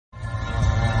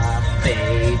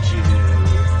fade you.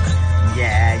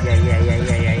 Yeah, yeah, yeah, yeah,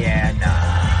 yeah, yeah, yeah.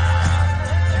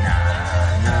 Nah,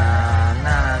 nah, nah,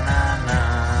 nah, nah, nah.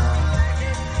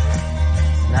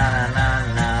 Nah, nah,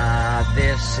 nah, nah.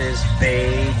 This is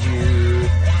fade you.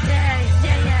 Yeah,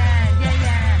 yeah, yeah, yeah,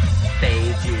 yeah.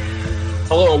 Fade you.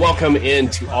 Hello and welcome in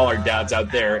to all our dads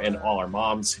out there and all our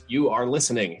moms. You are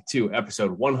listening to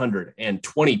episode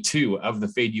 122 of the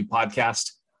Fade You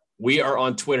podcast. We are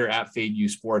on Twitter at Fade You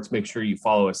Sports. Make sure you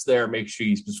follow us there. Make sure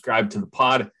you subscribe to the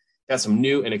pod. Got some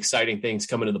new and exciting things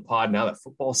coming to the pod now that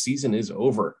football season is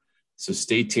over. So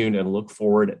stay tuned and look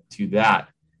forward to that.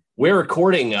 We're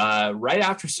recording right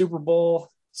after Super Bowl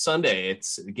Sunday.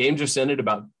 The game just ended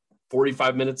about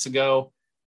 45 minutes ago.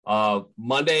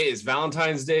 Monday is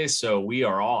Valentine's Day, so we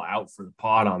are all out for the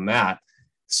pod on that.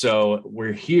 So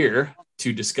we're here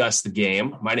to discuss the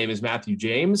game. My name is Matthew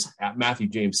James at Matthew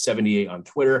James 78 on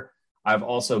Twitter. I've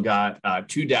also got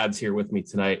two dads here with me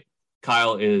tonight.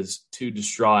 Kyle is too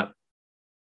distraught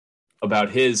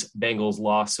about his Bengals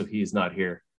loss, so he is not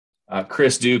here.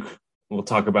 Chris Duke, we'll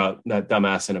talk about that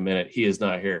dumbass in a minute. He is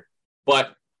not here.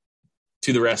 But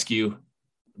to the rescue,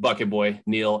 Bucket Boy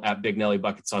Neil at Big Nelly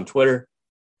Buckets on Twitter.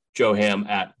 Joe Ham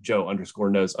at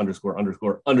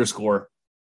Joe_knows___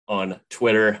 on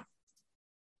Twitter.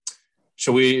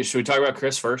 Should we talk about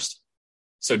Chris first?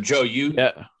 So Joe, you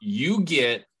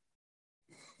get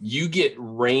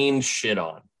rain shit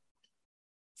on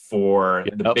for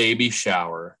the baby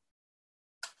shower.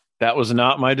 That was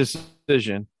not my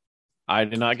decision. I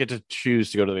did not get to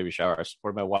choose to go to the baby shower. I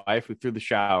supported my wife who threw the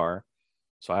shower,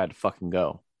 so I had to fucking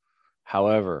go.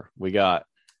 However, we got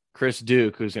Chris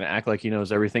Duke, who's going to act like he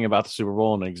knows everything about the Super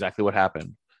Bowl and exactly what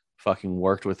happened, fucking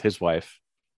worked with his wife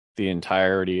the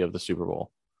entirety of the Super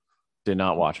Bowl. Did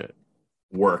not watch it.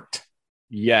 Worked.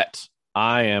 Yet,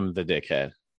 I am the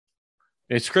dickhead.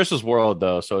 It's Chris's world,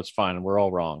 though, so it's fine. We're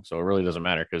all wrong, so it really doesn't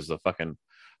matter because the fucking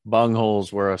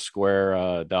bungholes were a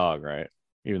square dog, right?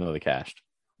 Even though they cashed.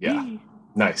 Yeah.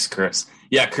 Nice, Chris.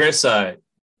 Yeah, Chris,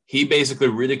 he basically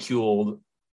ridiculed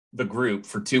the group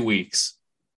for 2 weeks,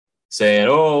 saying,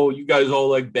 oh, you guys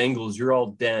all like Bengals. You're all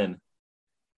Den.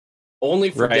 Only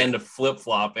for Den to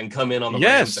flip-flop and come in on the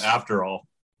Rams after all.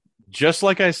 Just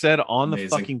like I said on the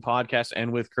fucking podcast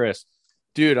and with Chris.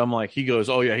 Dude, I'm like, he goes,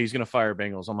 oh, yeah, he's going to fire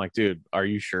Bengals. I'm like, dude, are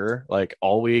you sure? Like,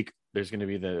 all week, there's going to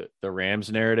be the Rams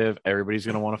narrative. Everybody's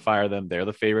going to want to fire them. They're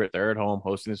the favorite. They're at home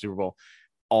hosting the Super Bowl.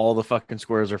 All the fucking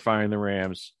squares are firing the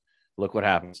Rams. Look what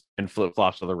happens. And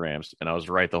flip-flops to the Rams. And I was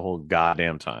right the whole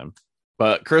goddamn time.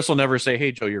 But Chris will never say,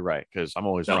 hey, Joe, you're right, because I'm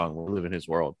always wrong. We live in his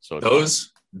world. So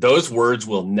those words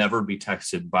will never be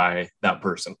texted by that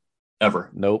person, ever.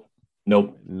 Nope.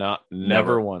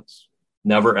 Never once.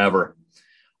 Never, ever.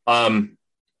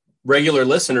 Regular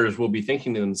listeners will be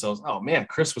thinking to themselves, oh, man,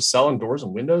 Chris was selling doors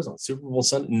and windows on Super Bowl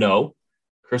Sunday. No,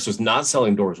 Chris was not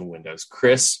selling doors and windows.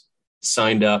 Chris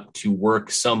signed up to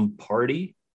work some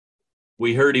party.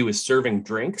 We heard he was serving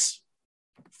drinks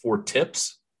for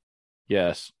tips.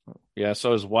 Yes. Yeah.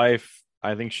 So his wife,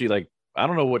 I think she I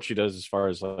don't know what she does as far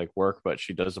as work, but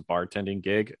she does a bartending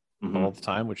gig all the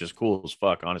time, which is cool as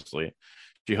fuck, honestly.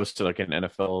 She hosted an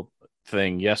NFL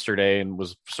thing yesterday and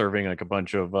was serving a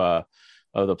bunch of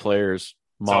the players,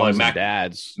 moms and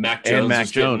dads. Mac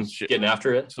Jones getting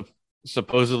after it.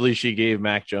 Supposedly she gave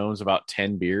Mac Jones about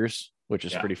 10 beers, which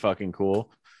is pretty fucking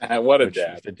cool. What a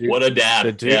dad. What a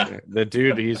dad. The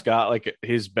dude, he's got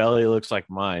his belly looks like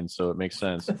mine, so it makes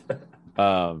sense.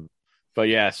 But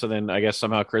yeah, so then I guess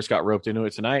somehow Chris got roped into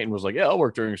it tonight and was like, yeah, I'll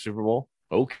work during Super Bowl.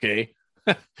 Okay.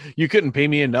 You couldn't pay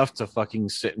me enough to fucking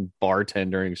sit and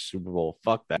bartend during Super Bowl.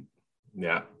 Fuck that.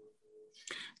 Yeah.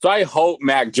 So I hope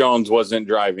Mac Jones wasn't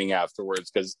driving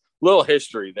afterwards, because little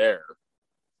history there.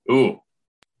 Ooh.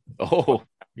 Oh,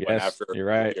 yes, you're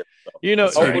right. Year,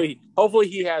 so.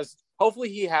 Hopefully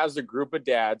he has a group of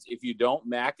dads. If you don't,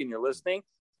 Mac, and you're listening,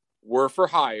 we're for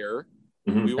hire.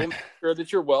 Mm-hmm. We will make sure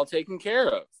that you're well taken care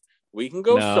of. We can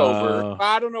go sober.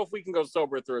 I don't know if we can go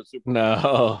sober through a Super Bowl.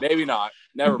 No. Maybe not.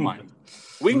 Never mind.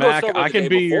 We can go sober the day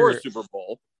before a Super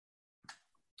Bowl.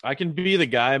 I can be the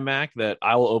guy, Mac, that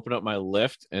I will open up my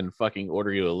Lyft and fucking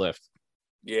order you a Lyft.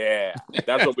 Yeah,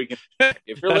 that's what we can.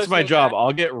 If that's my job.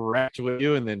 I'll get wrecked with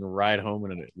you and then ride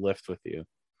home in a Lyft with you.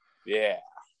 Yeah.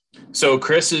 So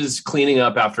Chris is cleaning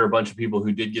up after a bunch of people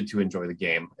who did get to enjoy the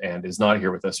game and is not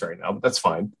here with us right now, but that's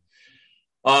fine.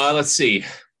 Let's see.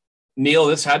 Neil,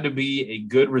 this had to be a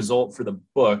good result for the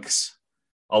books.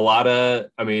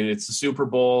 It's the Super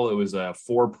Bowl. It was a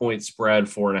 4-point spread,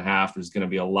 4.5. There's going to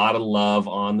be a lot of love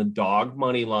on the dog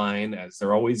money line, as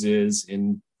there always is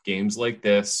in games like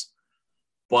this.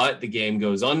 But the game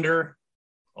goes under.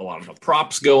 A lot of the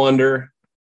props go under.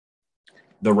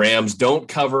 the Rams don't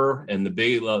cover, and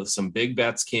some big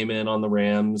bets came in on the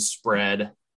Rams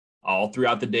spread all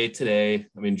throughout the day today.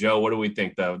 I mean, Joe, what do we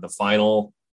think? The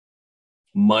final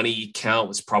money count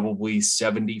was probably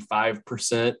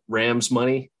 75% Rams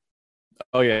money.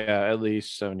 Oh yeah, at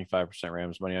least 75%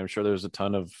 Rams money. I'm sure there was a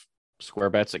ton of square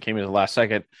bets that came in the last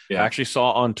second. Yeah. I actually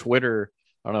saw on Twitter,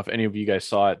 I don't know if any of you guys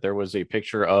saw it, there was a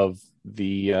picture of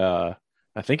the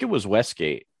I think it was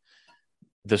Westgate,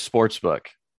 the sports book.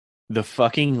 The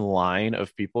fucking line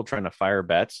of people trying to fire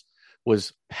bets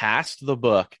was past the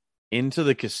book into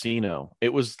the casino.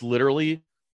 It was literally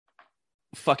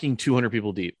fucking 200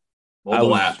 people deep. I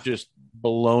was just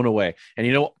blown away.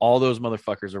 And all those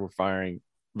motherfuckers were firing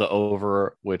the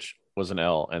over, which was an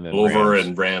L, and then over Rams,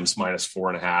 and Rams minus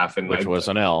 4.5, and which was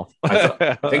an L.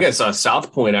 I think I saw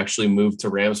South Point actually moved to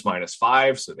Rams minus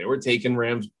 5, so they were taking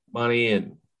Rams money.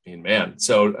 And man,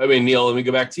 so I mean, Neil, let me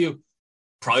go back to you.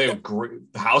 Probably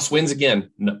the house wins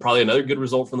again. Probably another good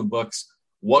result from the books.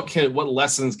 What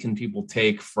lessons can people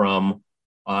take from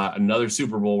another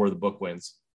Super Bowl where the book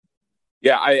wins?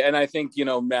 Yeah, I think,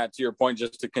 Matt, to your point,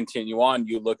 just to continue on,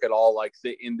 you look at all like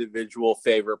the individual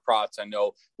favorite props. I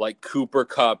know like Cooper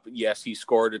Kupp, yes, he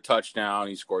scored a touchdown.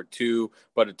 He scored 2,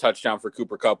 but a touchdown for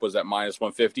Cooper Kupp was at minus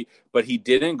 150. But he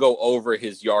didn't go over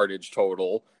his yardage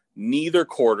total. Neither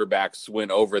quarterbacks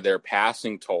went over their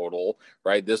passing total,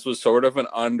 right? This was sort of an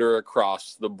under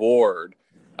across the board.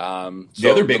 The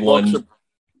other big one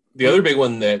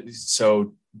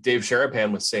so Dave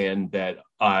Sharapan was saying that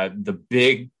the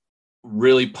big,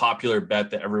 really popular bet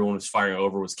that everyone was firing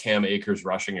over was Cam Akers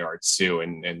rushing yards too,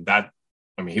 and that,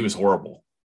 I mean, he was horrible.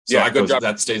 So yeah,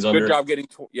 that stays under.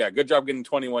 Good job getting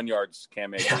 21 yards,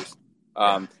 Cam Akers.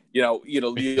 Yeah. You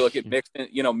look at Mixon.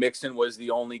 Mixon was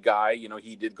the only guy.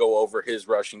 He did go over his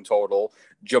rushing total.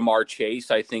 Jamar Chase,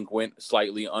 I think, went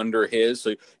slightly under his.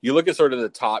 So you look at sort of the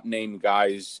top name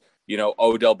guys.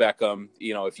 Odell Beckham.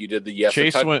 If you did the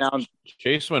touchdown,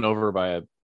 Chase went over by a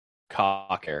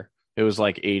cock hair. It was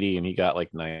like 80, and he got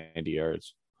like 90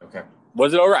 yards. Okay.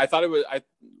 Was it over? I thought it was.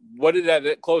 What did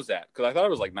it close at? Because I thought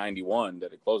it was like 91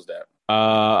 that it closed at.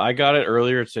 I got it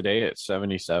earlier today at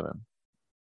 77.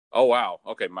 Oh wow.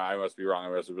 Okay, I must be wrong. I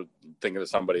was thinking of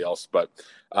somebody else, but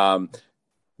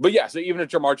yeah. So even if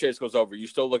Jamar Chase goes over, you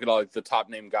still look at all like the top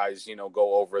name guys.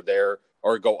 Go over there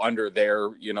or go under their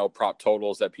prop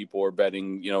totals that people are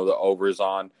betting. The overs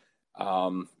on.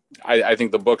 I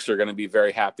think the books are going to be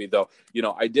very happy, though.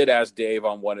 I did ask Dave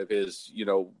on one of his,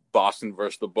 Boston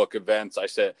versus the book events.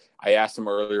 I asked him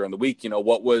earlier in the week,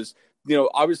 what was,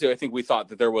 obviously I think we thought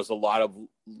that there was a lot of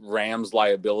Rams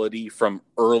liability from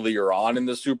earlier on in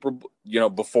the Super,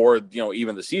 before,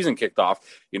 even the season kicked off,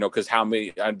 because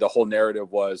the whole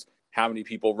narrative was how many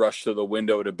people rushed to the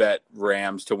window to bet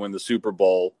Rams to win the Super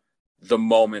Bowl the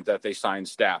moment that they signed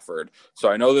Stafford. So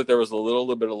I know that there was a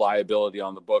little bit of liability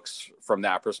on the books from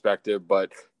that perspective,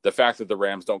 but the fact that the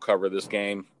Rams don't cover this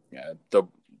game,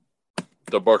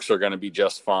 the books are going to be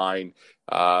just fine.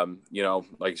 Like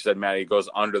you said, Matty, it goes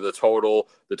under the total.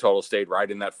 The total stayed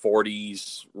right in that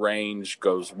 40s range,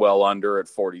 goes well under at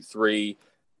 43.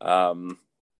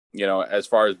 As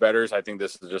far as bettors, I think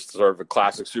this is just sort of a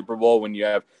classic Super Bowl when you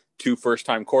have 2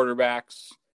 first-time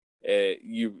quarterbacks.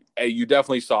 You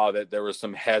definitely saw that there was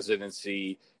some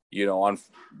hesitancy, on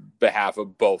behalf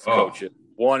of both coaches.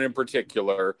 One in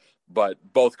particular, but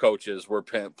both coaches were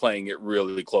playing it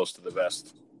really close to the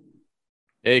vest.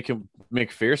 Hey,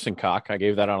 McPherson cock. I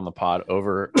gave that out on the pod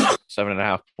over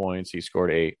 7.5 points. He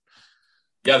scored 8.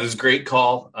 Yeah, this is a great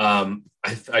call.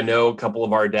 I know a couple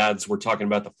of our dads were talking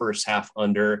about the first half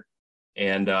under.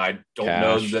 And I don't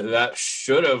know that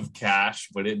should have cashed,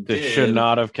 but it did. It should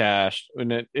not have cashed.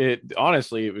 And it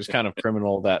honestly, it was kind of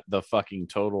criminal that the fucking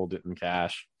total didn't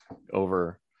cash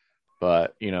over.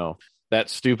 But, that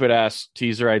stupid ass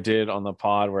teaser I did on the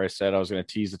pod where I said I was going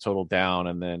to tease the total down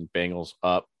and then Bengals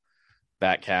up,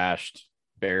 that cashed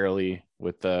barely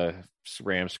with the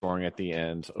Rams scoring at the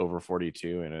end over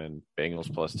 42 and then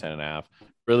Bengals plus 10.5.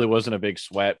 Really wasn't a big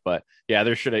sweat, but yeah,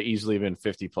 there should have easily been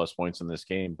 50 plus points in this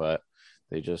game, but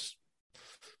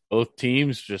both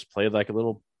teams just played like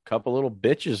a couple little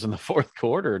bitches in the fourth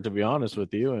quarter, to be honest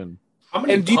with you. And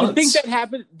do you think that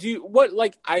happened?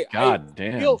 God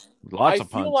damn, lots of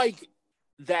punts. I feel like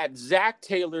that Zach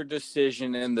Taylor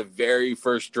decision in the very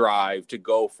first drive to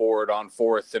go forward on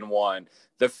 4th and 1,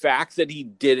 the fact that he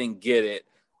didn't get it,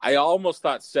 I almost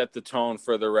thought set the tone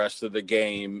for the rest of the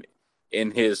game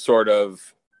in his sort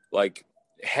of like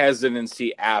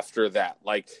hesitancy after that.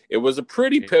 Like it was a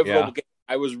pretty pivotal game.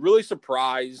 I was really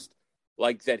surprised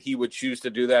that he would choose to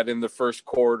do that in the first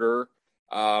quarter.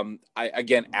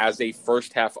 Again, as a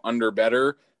first half under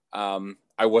better,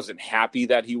 I wasn't happy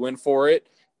that he went for it.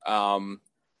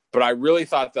 But I really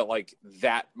thought that like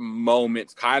that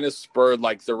moment kind of spurred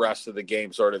like the rest of the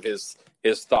game, sort of his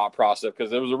thought process,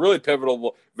 because it was a really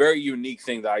pivotal, very unique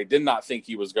thing that I did not think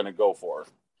he was going to go for.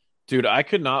 Dude, I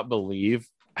could not believe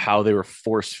how they were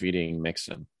force feeding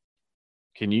Mixon.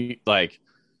 Can you like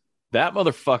that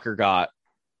motherfucker got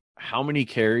how many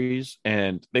carries,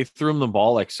 and they threw him the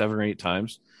ball like 7 or 8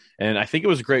 times. And I think it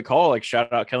was a great call. Like,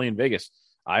 shout out Kelly in Vegas.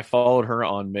 I followed her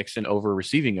on Mixon over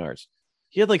receiving yards.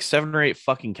 He had like 7 or 8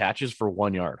 fucking catches for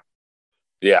 1 yard.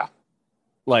 Yeah.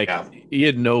 Like, he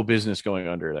had no business going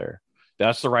under there.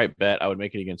 That's the right bet. I would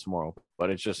make it again tomorrow. But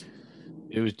it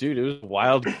was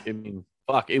wild. I mean,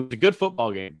 fuck. It was a good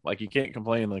football game. Like, you can't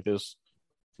complain. Like, this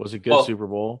was a good Super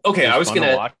Bowl. Okay, I was going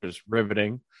to watch. It was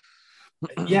riveting.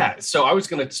 Yeah, so I was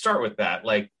going to start with that.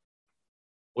 Like,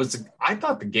 I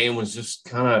thought the game was just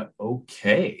kind of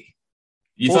okay.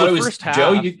 You thought it was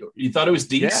Joe? You thought it was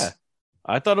decent? Yeah.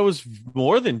 I thought it was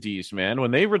more than decent, man. When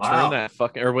they returned that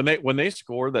fucking, or when they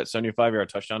scored that 75-yard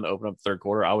touchdown to open up the third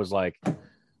quarter, I was like,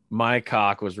 my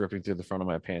cock was ripping through the front of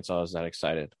my pants. I was that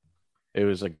excited. It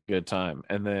was a good time.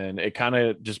 And then it kind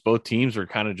of just, both teams were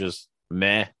kind of just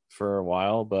meh for a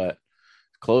while, but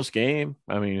close game.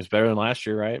 I mean, it was better than last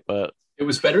year, right? But it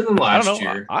was better than last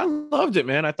year. I loved it,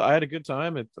 man. I thought I had a good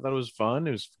time. I thought it was fun.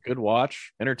 It was a good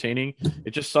watch, entertaining.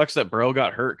 It just sucks that Burrow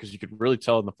got hurt, because you could really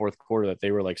tell in the fourth quarter that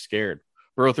they were like scared.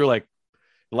 Burrow threw like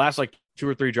the last like 2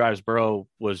 or 3 drives. Burrow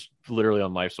was literally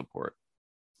on life support.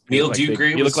 Neil, do you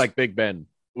agree? He looked like Big Ben.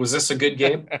 Was this a good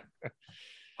game?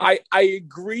 I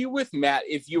agree with Matt.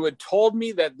 If you had told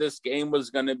me that this game was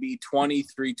going to be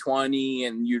 23-20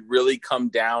 and you'd really come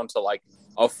down to like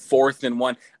a 4th and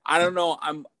 1, I don't know.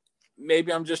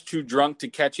 Maybe I'm just too drunk to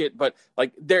catch it, but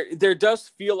like there does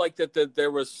feel like that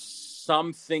there was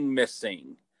something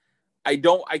missing. I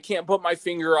can't put my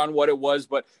finger on what it was,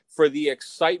 but for the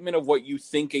excitement of what you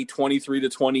think a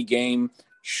 23-20 game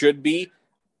should be,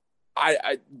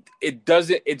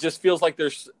 it just feels like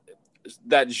there's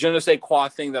that je ne sais quoi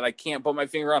thing that I can't put my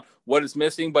finger on what is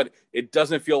missing, but it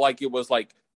doesn't feel like it was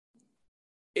like,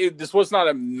 this was not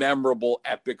a memorable,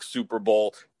 epic Super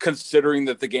Bowl, considering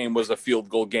that the game was a field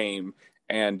goal game.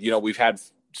 And, you know, we've had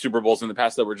Super Bowls in the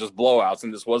past that were just blowouts,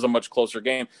 and this was a much closer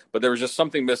game, but there was just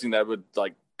something missing that would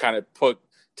like kind of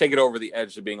take it over the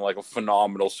edge to being like a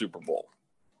phenomenal Super Bowl.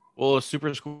 Well, a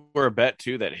super score bet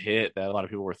too that hit that a lot of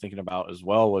people were thinking about as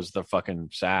well was the fucking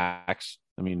sacks.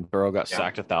 I mean, Burrow got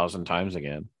sacked 1,000 times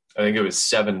again. I think it was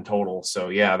 7 total. So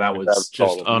yeah, that was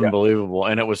just unbelievable.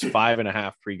 And it was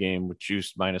 5.5 pregame with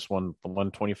juice minus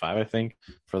 125, I think,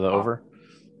 for the over.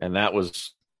 And that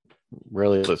was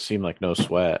really, it seemed like no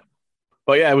sweat.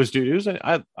 But yeah, it was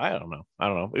I don't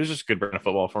know. It was just good brand of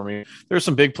football for me. There's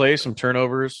some big plays, some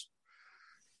turnovers.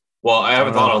 Well, I have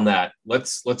a thought on that.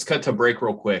 Let's cut to break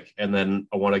real quick, and then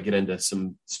I want to get into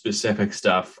some specific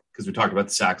stuff, because we talked about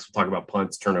the sacks, we'll talk about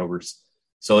punts, turnovers.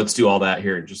 So let's do all that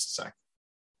here in just a sec.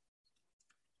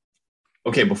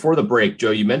 Okay, before the break,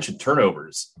 Joe, you mentioned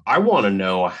turnovers. I want to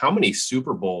know, how many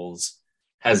Super Bowls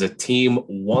has a team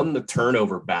won the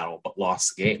turnover battle but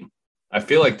lost the game? I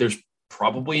feel like there's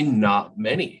probably not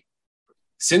many.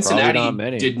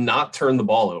 Cincinnati did not turn the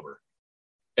ball over,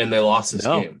 and they lost this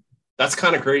game. That's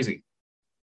kind of crazy.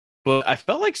 But I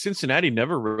felt like Cincinnati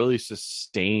never really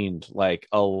sustained like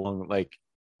a long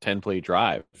 10-play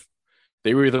drive.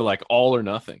 They were either like all or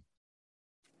nothing.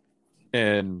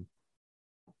 And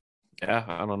yeah,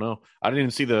 I don't know. I didn't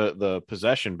even see the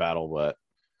possession battle, but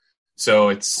so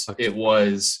it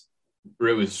was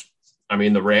I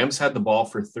mean, the Rams had the ball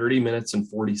for 30 minutes and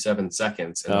 47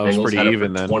 seconds, and the Bengals had it for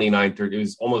 29-30. It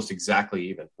was almost exactly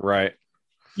even. Right.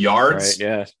 Yards, right,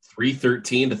 yeah.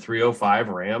 313 to 305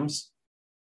 Rams.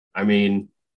 I mean,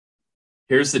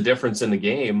 here's the difference in the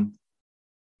game.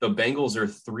 The Bengals are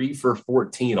 3 for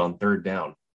 14 on third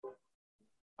down.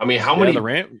 I mean, how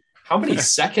many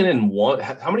second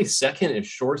and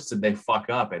shorts did they fuck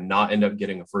up and not end up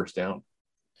getting a first down?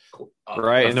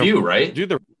 Right. A few, right?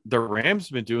 Dude, the Rams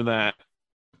have been doing that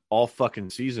all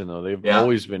fucking season, though. They've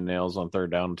always been nails on third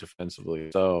down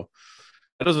defensively. So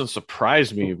that doesn't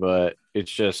surprise me, but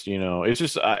it's just,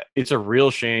 it's a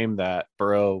real shame that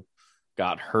Burrow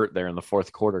got hurt there in the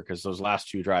fourth quarter, because those last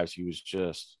 2 drives, he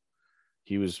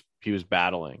was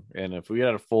battling. And if we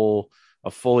had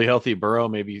a fully healthy Burrow,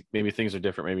 maybe things are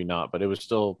different, maybe not, but it was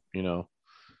still, it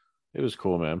was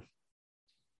cool, man.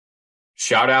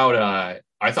 Shout out.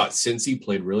 I thought Cincy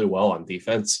played really well on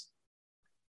defense.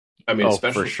 I mean,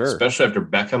 especially after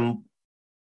Beckham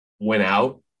went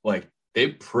out, like they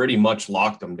pretty much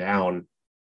locked them down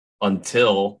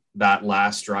until that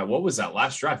last drive. What was that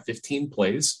last drive? 15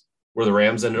 plays where the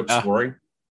Rams ended up scoring.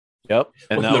 Yep,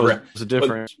 and that was the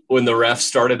difference when the refs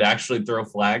started to actually throw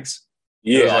flags.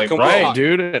 Yeah, like, right,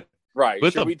 dude. Right.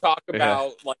 Should we talk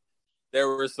about like there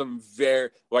were some very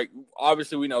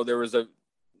obviously we know there was a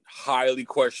highly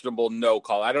questionable no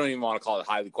call. I don't even want to call it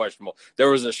highly questionable. There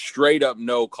was a straight up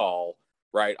no call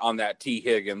right on that T.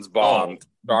 Higgins bomb.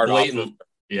 Blatantly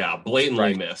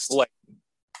right, missed.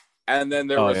 And then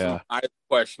there was some highly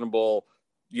questionable,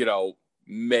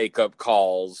 makeup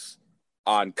calls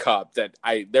on Kupp that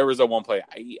there was a one play.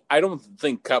 I don't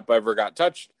think Kupp ever got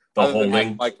touched. The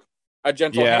holding, like a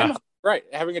gentle hand, right?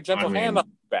 Having a gentle hand on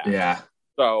the back. Yeah.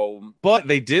 So, but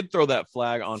they did throw that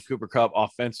flag on Cooper Kupp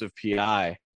offensive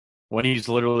PI when he's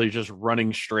literally just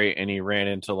running straight and he ran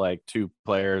into like two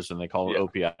players and they called it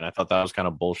OPI. And I thought that was kind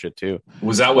of bullshit too.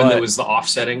 Was that when there was the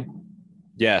offsetting?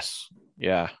 Yes.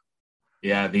 Yeah.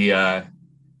 Yeah. The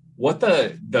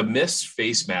missed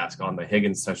face mask on the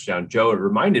Higgins touchdown, Joe, it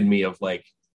reminded me of like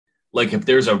if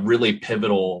there's a really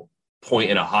pivotal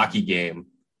point in a hockey game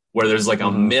where there's like a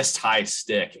missed high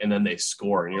stick and then they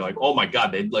score and you're like, oh my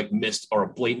God, they like missed or a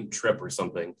blatant trip or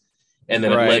something. And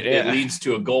then it leads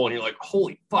to a goal and you're like,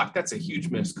 holy fuck, that's a huge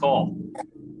missed call.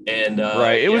 And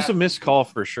it was a missed call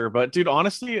for sure. But dude,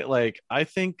 honestly, like I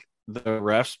think the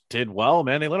refs did well,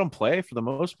 man. They let them play for the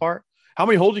most part. How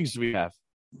many holdings do we have?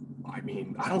 I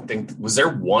mean, I don't think was there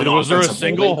one. Was there a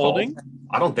single holding?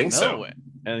 I don't think so.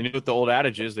 And you know what the old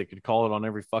adage is, they could call it on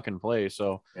every fucking play.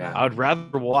 So I would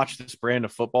rather watch this brand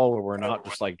of football where we're not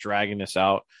just like dragging this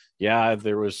out. Yeah,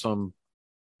 there was some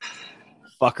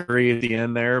fuckery at the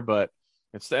end there, but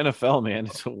it's the NFL, man.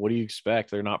 What do you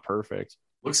expect? They're not perfect.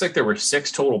 Looks like there were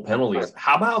 6 total penalties.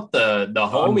 How about the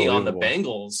homie on the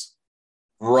Bengals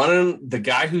running, the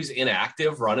guy who's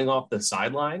inactive running off the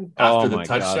sideline after the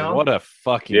touchdown? God, what a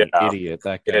fucking idiot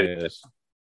that guy is.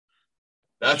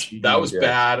 That was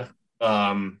bad.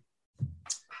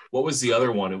 What was the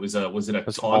other one? Was it a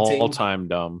taunting? All-time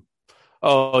dumb.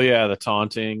 Oh yeah, the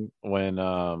taunting when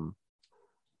I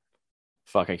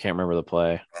can't remember the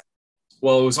play.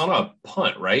 Well, it was on a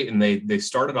punt, right? And they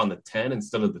started on the 10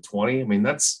 instead of the 20. I mean,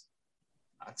 that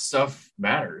stuff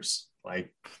matters.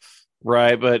 Like,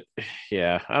 right, but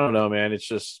yeah, I don't know, man. It's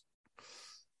just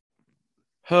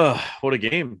what a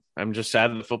game. I'm just sad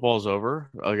that football is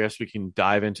over. I guess we can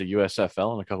dive into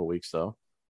USFL in a couple weeks, though.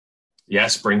 Yeah,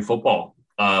 spring football.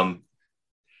 I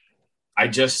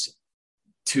just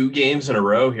 2 games in a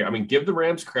row here. I mean, give the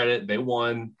Rams credit. They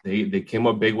won. They came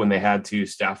up big when they had to.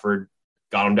 Stafford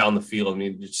got them down the field. I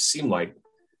mean, it just seemed like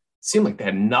they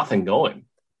had nothing going.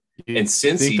 And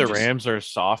since the Rams are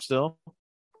soft still,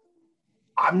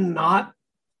 I'm not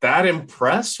that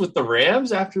impressed with the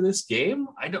Rams after this game.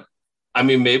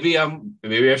 Maybe I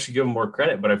should give them more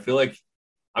credit, but I feel like,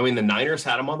 the Niners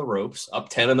had them on the ropes, up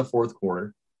 10 in the fourth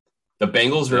quarter. The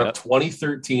Bengals are up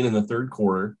 20-13 in the third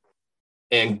quarter,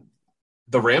 and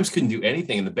the Rams couldn't do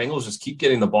anything. And the Bengals just keep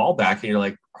getting the ball back, and you're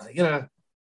like, are they gonna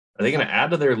add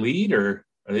to their lead, or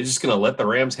are they just gonna let the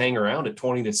Rams hang around at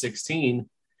 20-16? And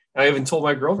I even told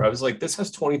my girlfriend, I was like, this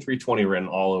has 23-20 written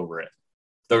all over it.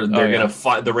 They're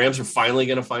the Rams are finally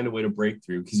gonna find a way to break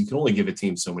through, because you can only give a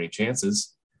team so many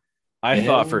chances. I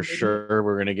thought for sure we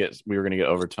were gonna get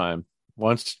overtime.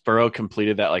 Once Burrow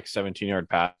completed that 17-yard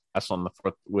pass on the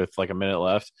fourth with a minute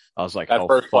left, I was like,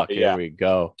 here we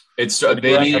go. They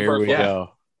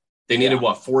needed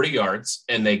 40 yards,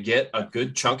 and they get a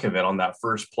good chunk of it on that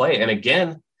first play. And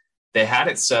again, they had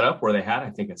it set up where they had,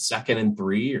 I think, a 2nd and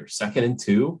 3 or 2nd and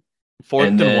 2, 4th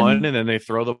and 1, and then they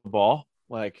throw the ball.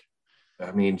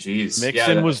 Geez,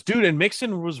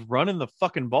 Mixon was running the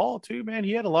fucking ball too, man.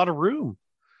 He had a lot of room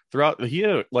throughout. He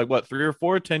had 3 or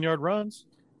 4 10-yard runs.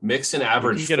 Mixon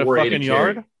averaged 4.8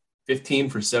 yard, 15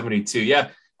 for 72. Yeah,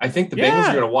 I think the Bengals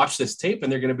are going to watch this tape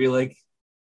and they're going to be like,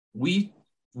 we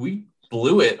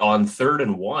blew it on 3rd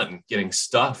and 1, getting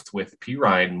stuffed with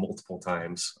Pirine multiple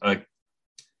times. I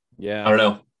don't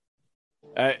know.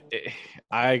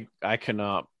 I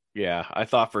cannot. Yeah, I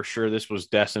thought for sure this was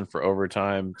destined for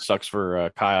overtime. Sucks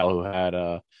for Kyle, who had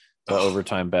the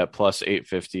overtime bet plus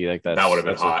 850. That would have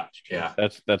been hot. Yeah,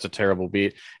 that's a terrible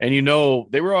beat. And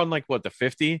they were on the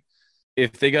 50.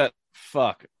 If they got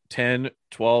 10,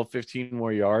 12, 15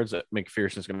 more yards,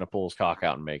 McPherson's going to pull his cock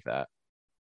out and make that.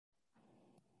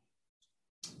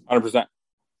 100%.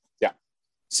 Yeah,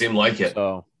 seemed like it.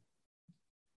 So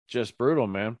just brutal,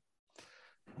 man.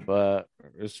 But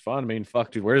it's fun.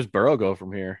 Dude, where does Burrow go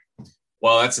from here?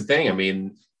 Well, that's the thing.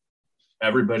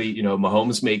 Everybody,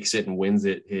 Mahomes makes it and wins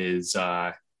it his,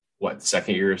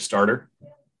 second year as starter.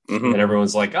 Mm-hmm. And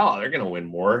everyone's like, oh, they're going to win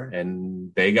more.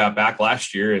 And they got back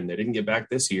last year and they didn't get back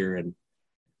this year. And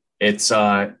it's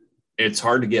it's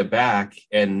hard to get back.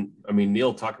 And I mean,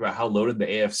 Neil talked about how loaded the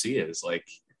AFC is. Like,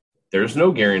 there's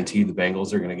no guarantee the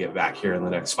Bengals are going to get back here in the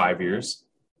next 5 years.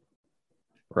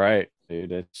 Right,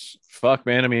 dude. It's fuck,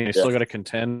 man. I mean, they still got to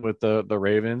contend with the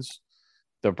Ravens.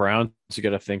 The Browns, you got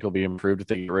to think will be improved if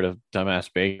they get rid of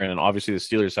dumbass Baker. And obviously the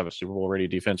Steelers have a Super Bowl ready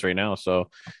defense right now.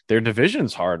 So their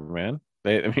division's hard, man.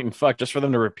 Fuck, just for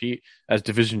them to repeat as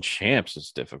division champs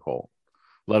is difficult,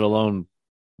 let alone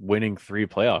winning 3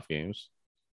 playoff games.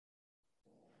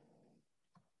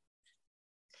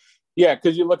 Yeah,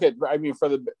 because you look at, I mean, for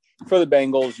the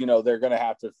Bengals, you know, they're going to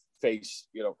have to face,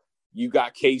 you know, you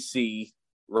got KC,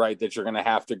 right, that you're going to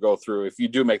have to go through if you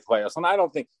do make the playoffs. And I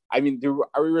don't think, I mean,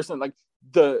 are we listening? Like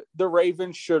the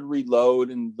Ravens should reload,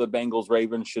 and the Bengals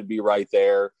Ravens should be right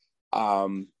there.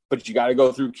 But you got to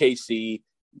go through KC.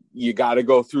 You got to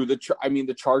go through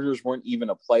the Chargers weren't even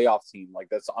a playoff team. Like,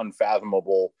 that's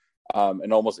unfathomable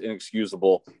and almost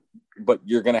inexcusable. But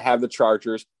you're going to have the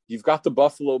Chargers. You've got the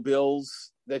Buffalo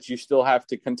Bills that you still have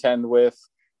to contend with.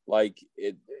 Like,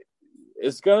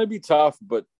 it's going to be tough,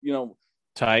 but you know,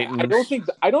 Titans.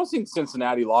 I don't think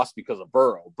Cincinnati lost because of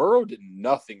Burrow. Burrow did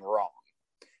nothing wrong.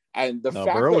 And the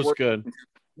fact Burrow that was good.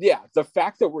 Yeah, the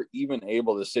fact that we're even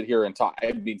able to sit here and talk,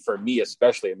 I mean, for me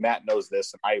especially, and Matt knows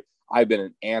this, and I've been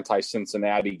an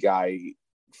anti-Cincinnati guy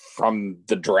from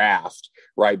the draft,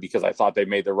 right? Because I thought they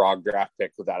made the wrong draft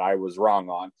pick that I was wrong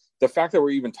on. The fact that we're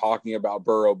even talking about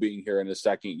Burrow being here in his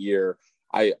second year,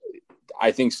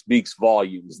 I think speaks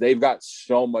volumes. They've got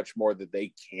so much more that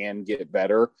they can get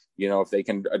better, you know, if they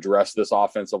can address this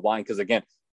offensive line. Because again,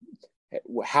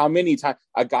 how many times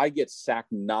a guy gets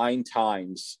sacked 9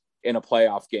 times in a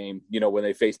playoff game, you know, when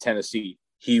they faced Tennessee,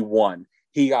 he won.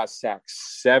 He got sacked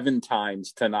 7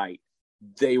 times tonight.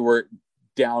 They were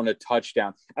down a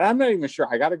touchdown. And I'm not even sure.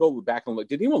 I got to go back and look.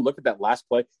 Did anyone look at that last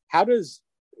play?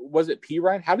 Was it P.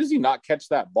 Ryan? How does he not catch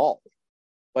that ball?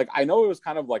 Like, I know it was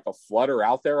kind of like a flutter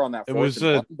out there on that. It was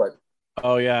but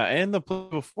oh yeah, and the play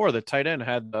before, the tight end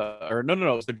had it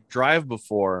was the drive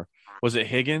before. Was it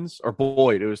Higgins or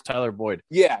Boyd? It was Tyler Boyd.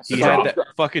 Yeah, he had that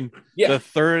fucking the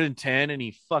 3rd and 10, and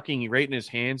he fucking right in his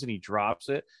hands, and he drops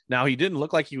it. Now he didn't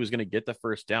look like he was going to get the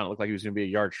first down. It looked like he was going to be a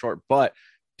yard short, but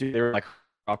dude, they were like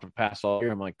dropped a pass all year.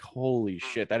 I'm like, holy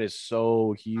shit, that is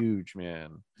so huge,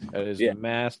 man. That is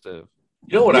massive.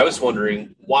 You know what I was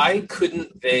wondering? Why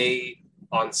couldn't they?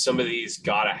 On some of these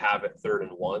gotta have it 3rd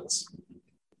and 1s.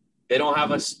 They don't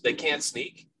have they can't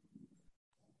sneak.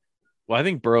 Well, I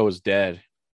think Burrow is dead.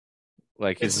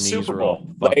 Like, his knees Super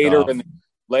Bowl. Later in the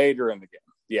game.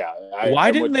 Yeah.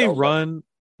 Why didn't they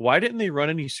run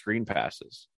any screen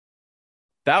passes?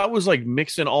 That was like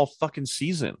Mixon all fucking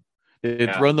season.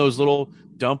 They'd run those little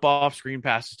dump off screen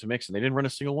passes to Mixon. They didn't run a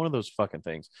single one of those fucking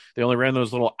things. They only ran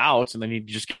those little outs, and then he'd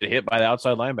just get hit by the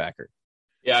outside linebacker.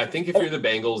 Yeah, I think if you're the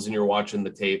Bengals and you're watching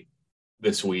the tape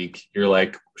this week, you're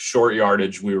like, short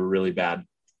yardage, we were really bad.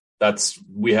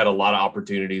 We had a lot of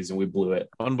opportunities and we blew it.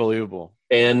 Unbelievable.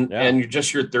 And you're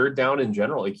just your 3rd down in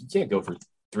general. Like, you can't go for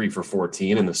 3 for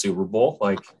 14 in the Super Bowl.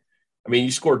 Like, I mean,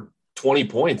 you scored 20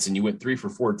 points and you went 3 for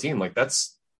 14. Like,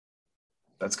 that's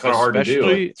kind of hard to do.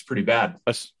 Like, it's pretty bad.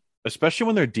 Especially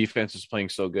when their defense is playing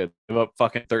so good. They have up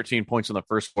fucking 13 points in the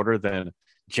first quarter, then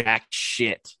jack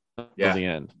shit at the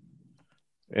end.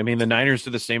 I mean, the Niners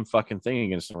did the same fucking thing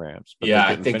against the Rams. But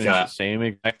I think the same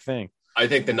exact thing. I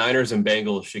think the Niners and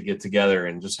Bengals should get together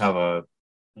and just have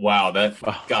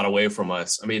that got away from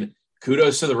us. I mean,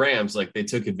 kudos to the Rams. Like, they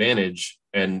took advantage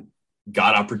and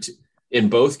got opportunity in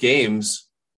both games.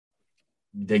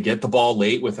 They get the ball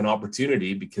late with an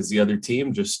opportunity because the other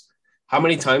team just, how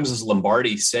many times does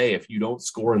Lombardi say, if you don't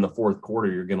score in the 4th quarter,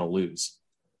 you're going to lose?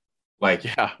 Like,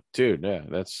 yeah, dude. Yeah,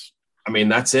 that's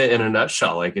it in a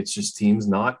nutshell. Like, it's just teams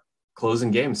not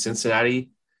closing games.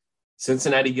 Cincinnati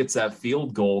gets that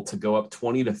field goal to go up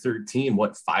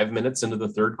 20-13, 5 minutes into the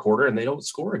 3rd quarter, and they don't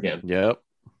score again. Yep.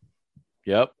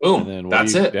 Boom. And then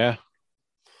that's it. Yeah.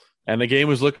 And the game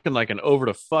was looking like an over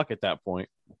to fuck at that point.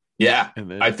 Yeah.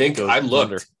 I think I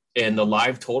looked and the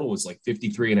live total was like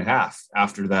 53.5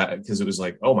 after that, because it was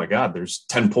like, oh my God, there's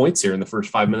 10 points here in the first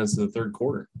 5 minutes of the 3rd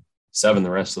quarter, 7 the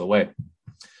rest of the way.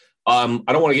 I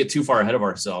don't want to get too far ahead of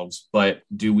ourselves, but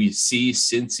do we see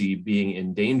Cincy being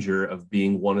in danger of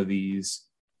being one of these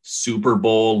Super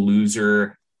Bowl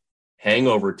loser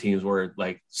hangover teams where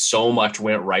like so much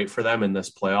went right for them in this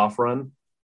playoff run?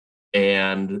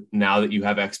 And now that you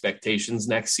have expectations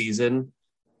next season,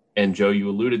 and Joe, you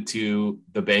alluded to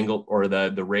the Bengals or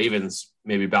the Ravens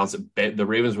maybe bounce it. The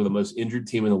Ravens were the most injured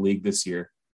team in the league this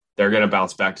year. They're going to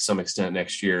bounce back to some extent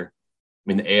next year. I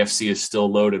mean, the AFC is still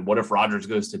loaded. What if Rodgers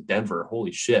goes to Denver?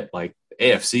 Holy shit. Like, the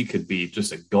AFC could be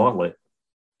just a gauntlet.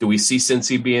 Do we see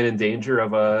Cincy being in danger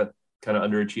of kind of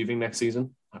underachieving next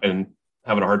season and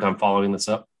having a hard time following this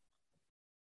up?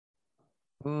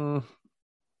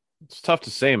 It's tough to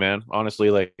say, man.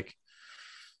 Honestly, like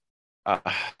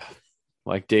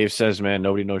Dave says, man,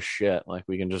 nobody knows shit. Like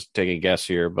we can just take a guess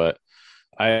here, but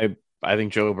I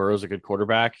think Joe Burrow's a good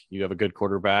quarterback. You have a good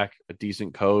quarterback, a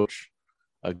decent coach,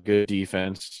 a good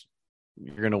defense.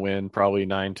 You're going to win probably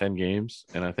 9-10 games,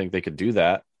 and I think they could do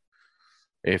that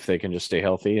if they can just stay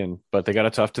healthy. But they got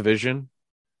a tough division.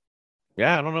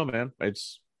 Yeah, I don't know, man. It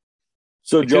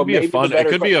could be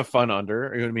a fun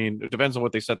under. You know what I mean? It depends on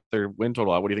what they set their win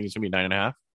total at. What do you think it's going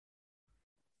to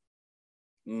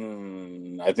be,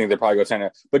 9.5? I think they probably go 10.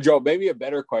 But Joe, maybe a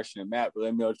better question, and Matt,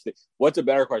 let me know what you think. What's a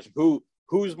better question?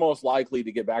 Who's most likely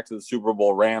to get back to the Super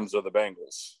Bowl, Rams or the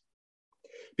Bengals?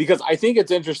 Because I think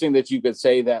it's interesting that you could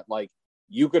say that, like,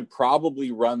 you could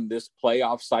probably run this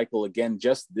playoff cycle again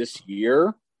just this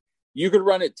year. You could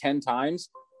run it 10 times,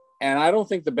 and I don't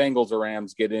think the Bengals or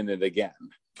Rams get in it again.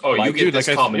 Oh, you get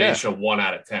this combination of 1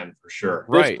 out of 10 for sure.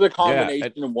 Right. This is the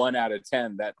combination of 1 out of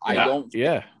 10 that I don't.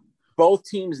 Yeah. Both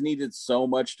teams needed so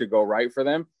much to go right for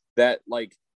them that,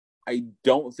 like, I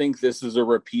don't think this is a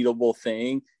repeatable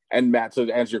thing. And Matt, to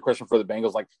answer your question for the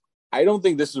Bengals, like, I don't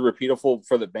think this is repeatable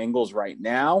for the Bengals right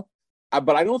now,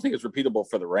 but I don't think it's repeatable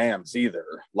for the Rams either.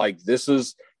 Like, this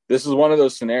is one of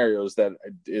those scenarios that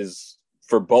is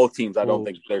for both teams. I don't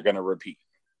think they're going to repeat.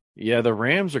 Yeah, the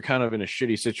Rams are kind of in a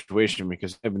shitty situation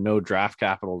because they have no draft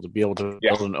capital to be able to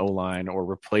build an O-line or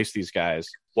replace these guys.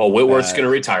 Well, Whitworth's going to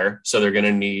retire, so they're going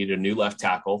to need a new left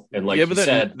tackle. And like you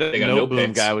said, they got no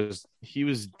picks. Guy was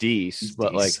decent,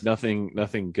 but like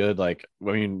nothing good. Like,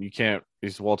 I mean, you can't.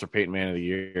 He's Walter Payton Man of the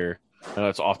Year. I know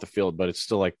it's off the field, but it's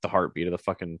still like the heartbeat of the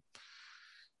fucking,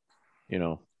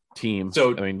 team.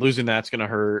 So I mean, losing that's going to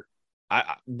hurt.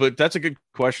 But that's a good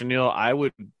question, Neil. I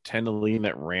would tend to lean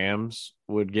that Rams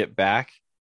would get back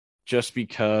just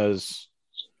because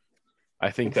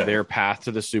I think their path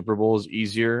to the Super Bowl is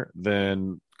easier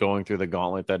than going through the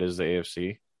gauntlet that is the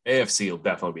AFC. AFC will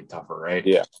definitely be tougher, right?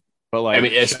 Yeah. But like, I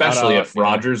mean, especially if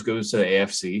Rodgers goes to the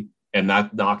AFC and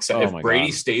that knocks out, if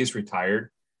Brady stays retired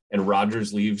and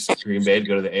Rodgers leaves Green Bay to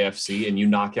go to the AFC and you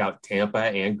knock out Tampa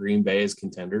and Green Bay as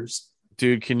contenders.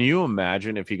 Dude, can you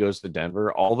imagine if he goes to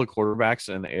Denver? All the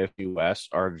quarterbacks in the AFC West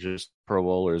are just Pro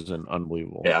Bowlers and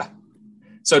unbelievable. Yeah.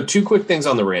 So 2 quick things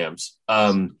on the Rams.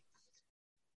 I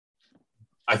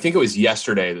think it was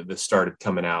yesterday that this started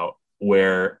coming out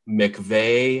where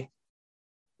McVay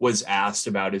was asked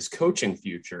about his coaching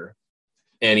future.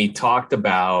 And he talked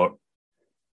about,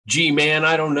 gee, man,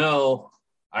 I don't know.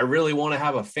 I really want to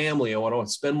have a family. I want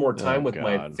to spend more time with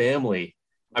my family.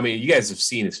 I mean, you guys have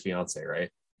seen his fiance,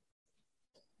 right?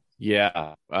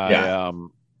 Yeah.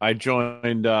 I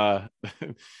joined that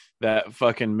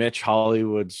fucking Mitch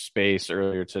Hollywood space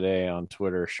earlier today on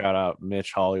Twitter. Shout out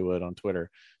Mitch Hollywood on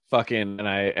Twitter. And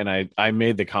I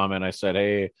made the comment. I said,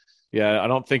 hey, yeah, I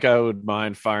don't think I would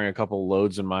mind firing a couple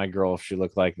loads in my girl if she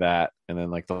looked like that. And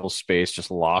then like the whole space just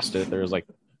lost it. There was like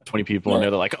 20 people in there.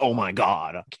 They're like, oh my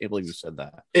God, I can't believe you said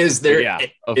that. Is there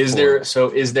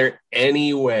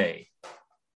any way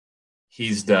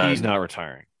he's done? He's not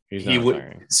retiring.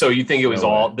 So you think it was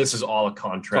this is all a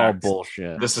contract? It's all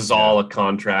bullshit. This is all a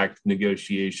contract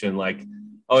negotiation. Like,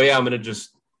 oh yeah, I'm going to just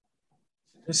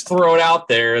throw it out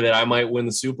there that I might win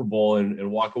the Super Bowl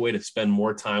and walk away to spend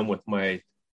more time with my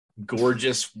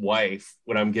gorgeous wife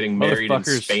when I'm getting married in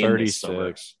Spain 36. This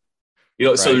summer.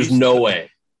 Right? So there's no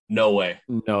way. There's no way.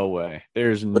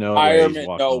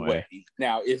 No way.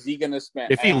 Now, is he going to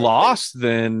spend? If he lost,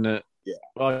 then. Yeah.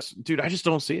 Well, dude, I just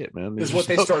don't see it, man. Because what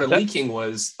they started leaking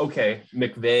was, okay,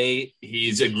 McVay,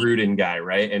 he's a Gruden guy,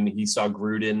 right? And he saw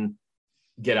Gruden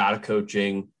get out of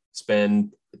coaching,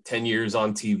 spend 10 years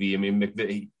on TV. I mean,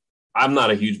 McVay, I'm not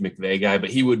a huge McVay guy,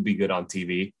 but he would be good on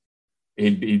TV.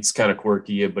 He's kind of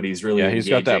quirky, but he's really he's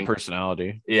got that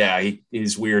personality. Yeah,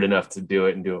 he's weird enough to do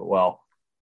it and do it well.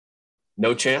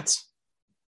 No chance?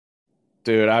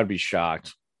 Dude, I'd be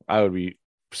shocked. I would be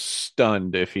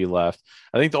stunned if he left.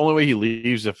 I think the only way he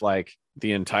leaves if like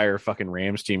the entire fucking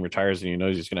Rams team retires and he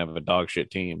knows he's gonna have a dog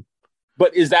shit team.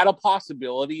 But is that a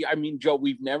possibility? I mean, Joe,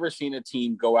 we've never seen a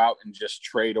team go out and just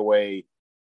trade away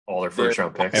all their first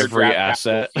round picks, every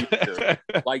asset.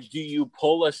 Like, do you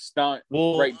pull a stunt?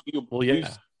 Well,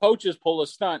 coaches pull a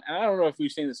stunt, and I don't know if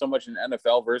we've seen it so much in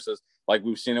NFL versus like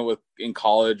we've seen it in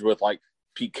college with like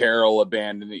Pete Carroll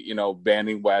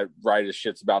abandoning right as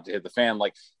shit's about to hit the fan.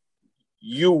 Like,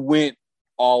 you went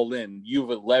all in. You've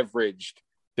leveraged.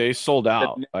 They sold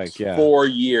out 4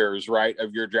 years, right,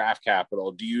 of your draft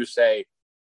capital. Do you say,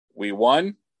 we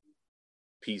won?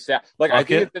 peace out. Like, I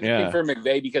think it's interesting for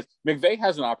McVay because McVay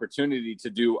has an opportunity to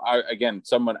do, again,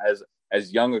 someone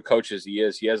as young a coach as he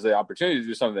has the opportunity to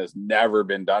do something that's never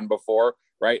been done before,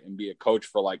 right? And be a coach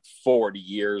for like 40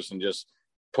 years and just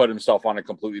put himself on a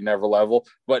completely never level.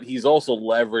 But he's also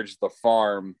leveraged the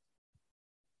farm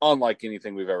unlike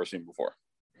anything we've ever seen before.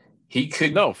 He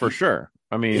could. No, for sure.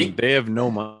 I mean, they have no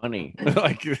money.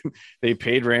 Like, they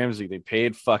paid Ramsey. They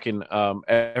paid fucking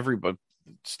everybody.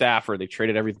 Stafford. They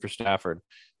traded everything for Stafford.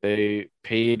 They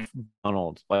paid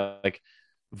Donald. Like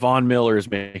Von Miller is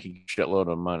making a shitload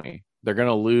of money. They're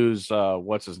gonna lose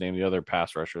what's his name, the other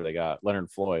pass rusher they got, Leonard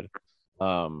Floyd.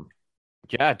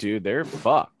 Yeah, dude, they're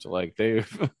fucked. Like they're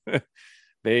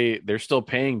still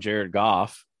paying Jared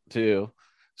Goff too.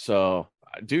 So,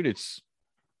 dude,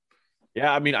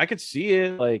 I mean, I could see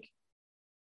it. Like,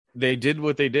 they did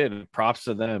what they did. Props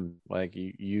to them. Like,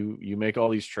 you make all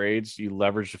these trades, you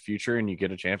leverage the future, and you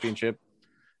get a championship.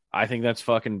 I think that's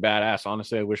fucking badass.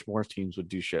 Honestly, I wish more teams would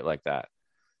do shit like that.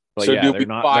 But so yeah, they're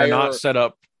not set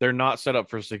up. They're not set up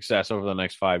for success over the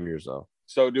next 5 years, though.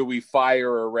 So do we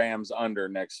fire a Rams under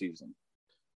next season?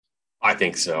 I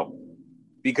think so.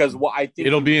 Because I think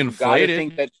it'll be inflated. I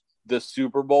think that the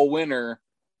Super Bowl winner,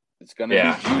 it's going to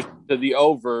be juiced to the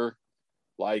over.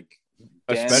 Like,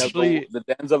 especially the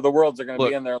Dens of the world are going to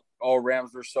be in there. Oh,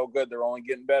 Rams are so good. They're only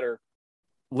getting better.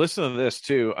 Listen to this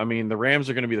too. I mean, the Rams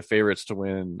are going to be the favorites to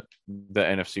win the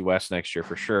NFC West next year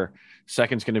for sure.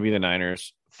 Second's going to be the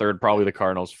Niners. Third, probably the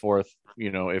Cardinals. Fourth,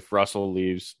 if Russell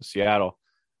leaves Seattle,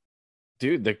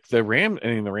 dude, the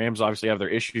Rams obviously have their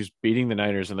issues beating the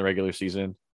Niners in the regular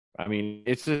season. I mean,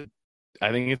 I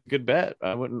think it's a good bet.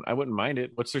 I wouldn't mind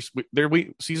it. What's their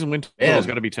season win total is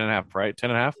going to be 10.5, right?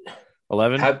 10.5,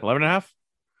 11, 11.5.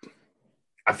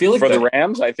 I feel like for the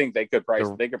Rams, I think they could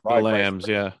probably the Lambs,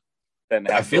 yeah.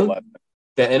 I feel like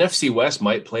the NFC West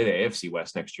might play the AFC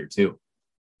West next year too.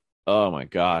 Oh my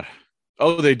God.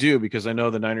 Oh, they do, because I know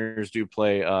the Niners do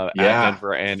play at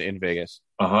Denver and in Vegas.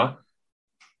 Uh-huh.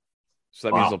 So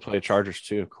that means they'll play Chargers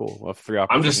too. Cool. We'll have 3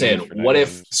 opportunities. I'm just saying, what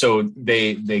if? So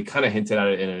they kind of hinted at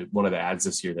it in one of the ads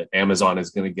this year that Amazon is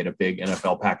going to get a big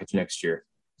NFL package next year.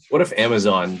 What if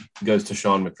Amazon goes to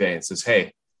Sean McVay and says,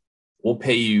 "Hey, we'll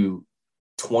pay you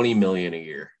 $20 million a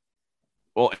year"?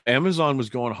 Well, Amazon was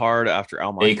going hard after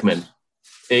Al Michaels.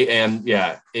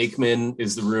 Aikman. Aikman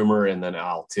is the rumor, and then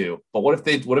Al too. But what if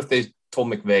they told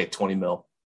McVay $20 million?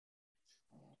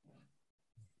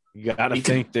 You gotta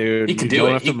think, dude. He could do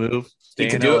it. Have to move. He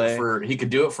could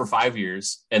do it for 5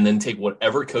 years, and then take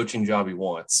whatever coaching job he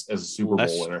wants as a Super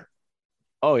Bowl winner.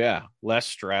 Oh yeah, less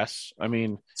stress. I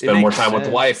mean, spend more time with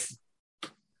the wife.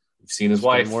 You've seen his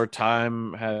wife. More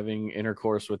time having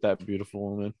intercourse with that beautiful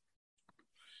woman.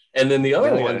 And then the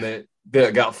other one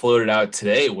that got floated out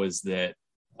today was that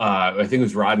I think it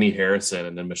was Rodney Harrison,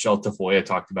 and then Michelle Tafoya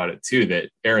talked about it too, that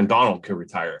Aaron Donald could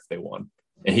retire if they won,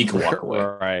 and he could walk away.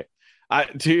 Right.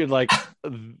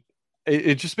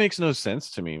 It just makes no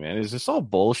sense to me, man. Is this all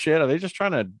bullshit? Are they just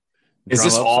trying to? Is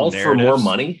this all for more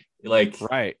money? Right.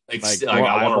 I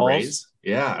want to raise.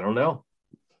 Yeah, I don't know.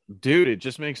 Dude, it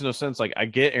just makes no sense. Like, I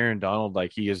get Aaron Donald,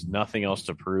 like, he has nothing else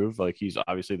to prove. Like, he's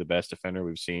obviously the best defender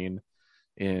we've seen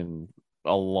in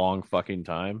a long fucking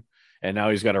time, and now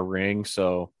he's got a ring,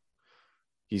 so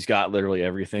he's got literally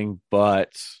everything.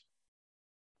 But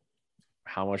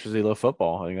how much does he love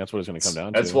football? I think that's what it's going to come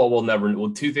down to. That's what we'll never.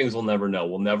 Well, two things we'll never know.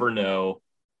 We'll never know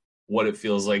what it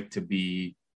feels like to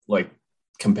be like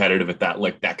competitive at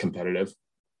that competitive,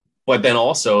 but then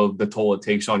also the toll it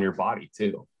takes on your body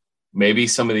too. Maybe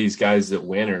some of these guys that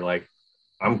win are like,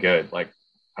 I'm good. Like,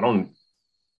 I don't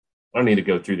need to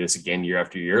go through this again year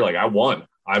after year. Like, I won.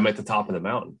 I'm at the top of the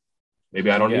mountain. Maybe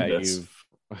I don't need this.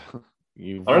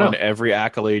 You've won every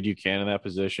accolade you can in that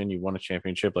position. You won a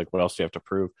championship. Like, what else do you have to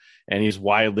prove? And he's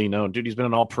widely known. Dude, he's been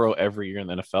an all-pro every year in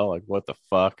the NFL. Like, what the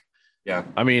fuck? Yeah.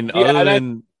 I mean,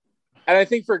 and I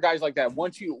think for guys like that,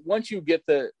 once you get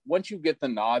the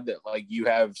nod that, like, you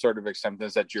have sort of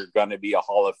acceptance that you're going to be a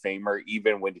Hall of Famer,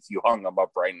 even if you hung them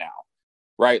up right now,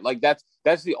 right? Like,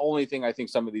 that's the only thing I think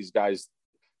some of these guys,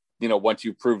 once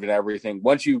you've proven everything,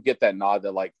 once you get that nod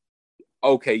that, like,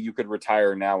 okay, you could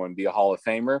retire now and be a Hall of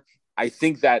Famer. I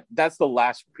think that's the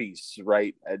last piece,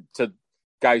 right? To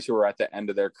guys who are at the end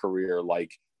of their career,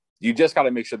 like, you just got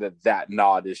to make sure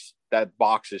that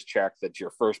box is checked, that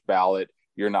your first ballot.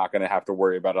 You're not going to have to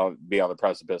worry about be on the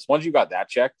precipice. Once you got that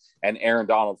check, and Aaron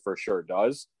Donald for sure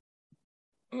does,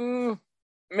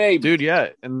 maybe. Dude, yeah.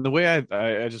 And the way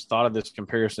I just thought of this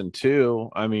comparison too,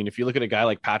 I mean, if you look at a guy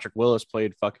like Patrick Willis,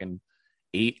 played fucking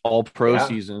 8 all-pro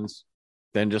seasons,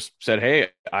 then just said, hey,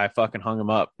 I fucking hung him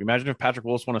up. Imagine if Patrick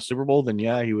Willis won a Super Bowl, then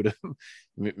yeah, he would have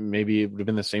maybe it would have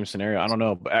been the same scenario. I don't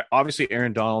know. But obviously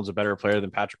Aaron Donald's a better player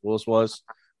than Patrick Willis was,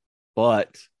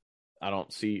 but I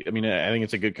don't see, I think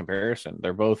it's a good comparison.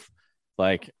 They're both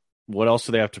like, what else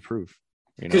do they have to prove?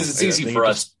 Because it's easy for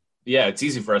us. Yeah, it's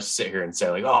easy for us to sit here and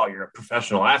say like, oh, you're a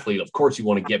professional athlete. Of course you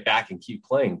want to get back and keep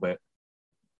playing, but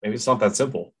maybe it's not that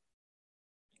simple.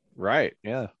 Right.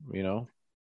 Yeah.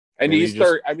 And he's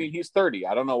 30. I mean, he's 30.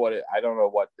 I don't know what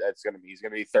that's going to be. He's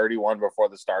going to be 31 before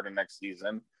the start of next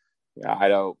season. Yeah, I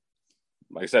don't.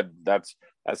 Like I said, that's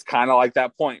kind of like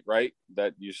that point, right?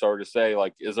 That you sort of say,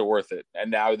 like, is it worth it? And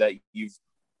now that you've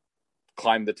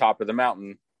climbed the top of the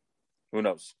mountain, who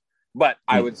knows? But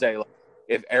I would say, like,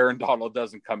 if Aaron Donald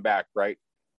doesn't come back, right,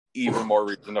 even more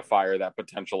reason to fire that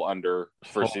potential under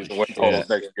first season win totals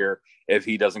next year if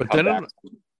he doesn't come back.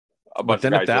 But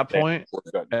then at that point,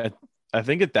 I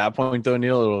think at that point, though,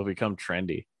 Neil, it'll become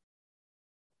trendy.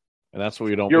 And that's what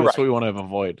we don't. That's what we want to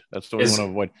avoid. That's what we want to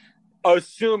avoid.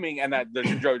 Assuming, and that,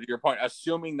 Joe, to your point,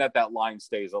 assuming that line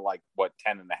stays at like, what,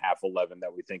 10.5, 11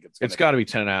 that we think it's got to be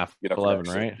 10.5,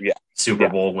 11, right? Yeah. Super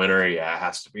Bowl winner. Yeah, it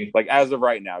has to be. Like, as of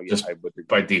right now, just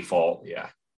by default. Yeah.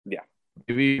 Yeah.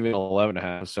 Maybe even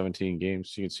 11.5, 17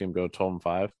 games. You can see him go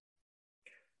 12-5.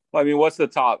 Well, I mean, what's the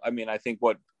top? I mean, I think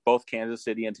both Kansas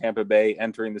City and Tampa Bay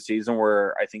entering the season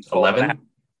were, I think, 11.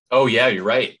 Oh yeah, you're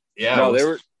right. Yeah, no, they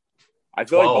were. I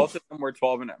feel 12. Like both of them were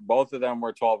 12 and both of them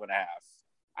were 12.5.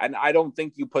 And I don't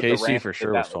think you put KC the Rams for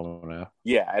sure was 12.5.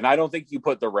 Yeah, and I don't think you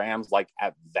put the Rams like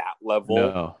at that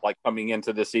level, like coming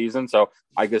into the season. So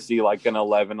I could see like an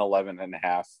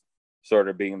 11.5 sort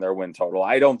of being their win total.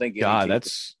 I don't think. God,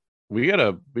 we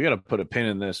gotta put a pin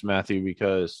in this, Matthew,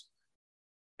 because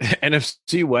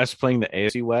NFC West playing the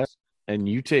AFC West. And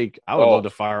I would love to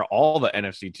fire all the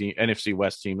NFC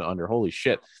West team under. Holy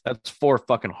shit, that's 4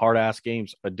 fucking hard ass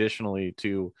games additionally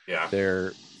to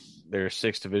their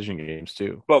 6 division games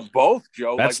too. But both,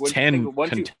 Joe, that's like, 10 what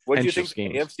do you think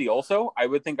games. AFC also? I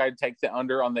would think I'd take the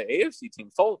under on the AFC team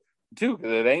too,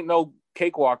 because it ain't no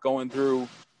cakewalk going through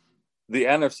the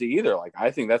NFC either. Like,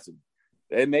 I think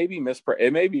it may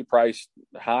be priced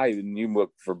high and you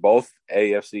look for both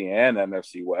AFC and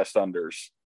NFC West unders,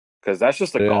 because that's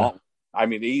just a gauntlet. I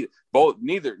mean,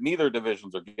 neither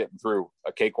divisions are getting through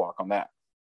a cakewalk on that.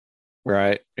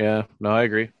 Right. Yeah. No, I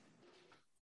agree.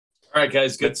 All right,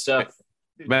 guys. Good stuff.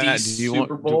 Matt, do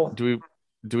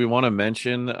we want to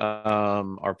mention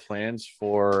our plans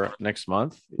for next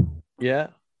month? Yeah.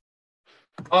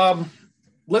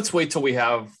 Let's wait till we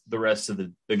have the rest of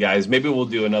the guys. Maybe we'll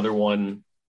do another one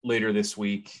later this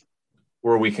week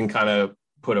where we can kind of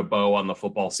put a bow on the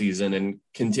football season and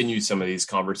continue some of these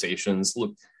conversations.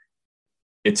 Look,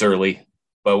 it's early,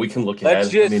 but we can look ahead.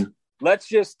 Let's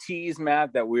just tease,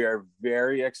 Matt, that we are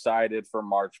very excited for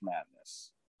March Madness.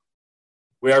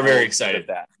 We are very excited.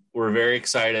 We're very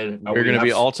excited. We're going to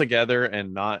be all together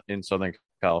and not in Southern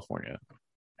California.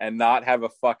 And not have a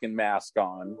fucking mask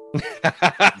on.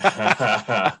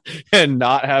 And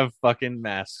not have fucking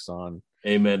masks on.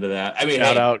 Amen to that. I mean,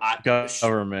 shout out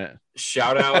government.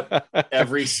 Shout out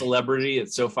every celebrity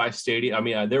at SoFi Stadium. I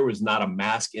mean, there was not a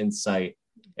mask in sight.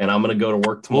 And I'm going to go to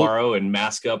work tomorrow and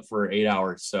mask up for 8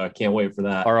 hours. So I can't wait for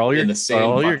that. Are all your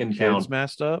fucking kids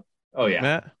masked up? Oh, yeah.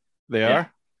 Matt? They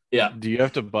are? Yeah. Do you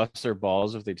have to bust their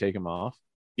balls if they take them off?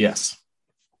 Yes.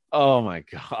 Oh, my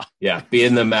God. Yeah.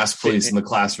 Being the mask police in the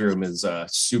classroom is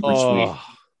super sweet.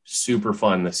 Super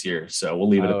fun this year. So we'll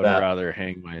leave it at that. I'd rather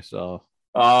hang myself.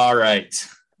 All right.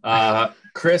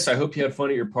 Chris, I hope you had fun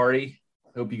at your party.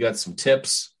 I hope you got some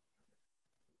tips.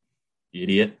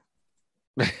 Idiot.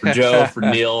 For Joe, for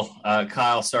Neil,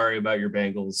 Kyle, sorry about your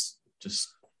Bengals. Just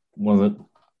wasn't.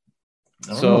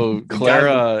 So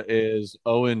Clara is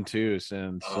 0-2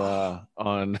 since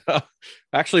on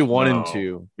actually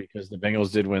 1-2 because the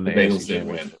Bengals did win. The Bengals did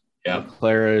win. Yeah,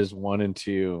 Clara is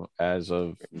 1-2 as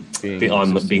of being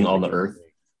on the earth.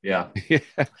 Yeah.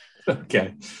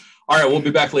 Okay. All right, we'll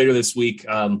be back later this week.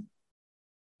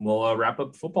 We'll wrap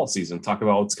up the football season. Talk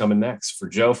about what's coming next. For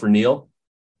Joe, for Neil.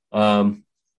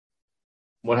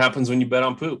 What happens when you bet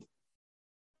on poop?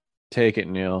 Take it,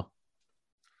 Neil.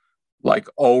 Like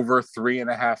over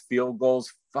 3.5 field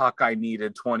goals. Fuck, I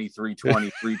needed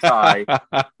 23-23 tie.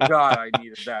 God, I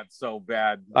needed that so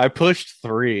bad. I pushed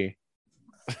 3.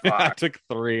 I took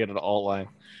 3 at an alt line.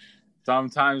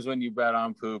 Sometimes when you bet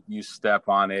on poop, you step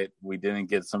on it. We didn't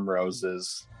get some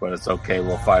roses, but it's okay.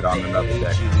 We'll fight on another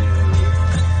day.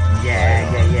 Yeah.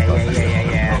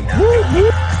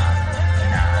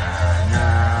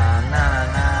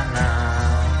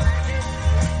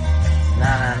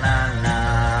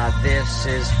 This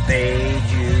is Fade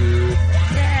You.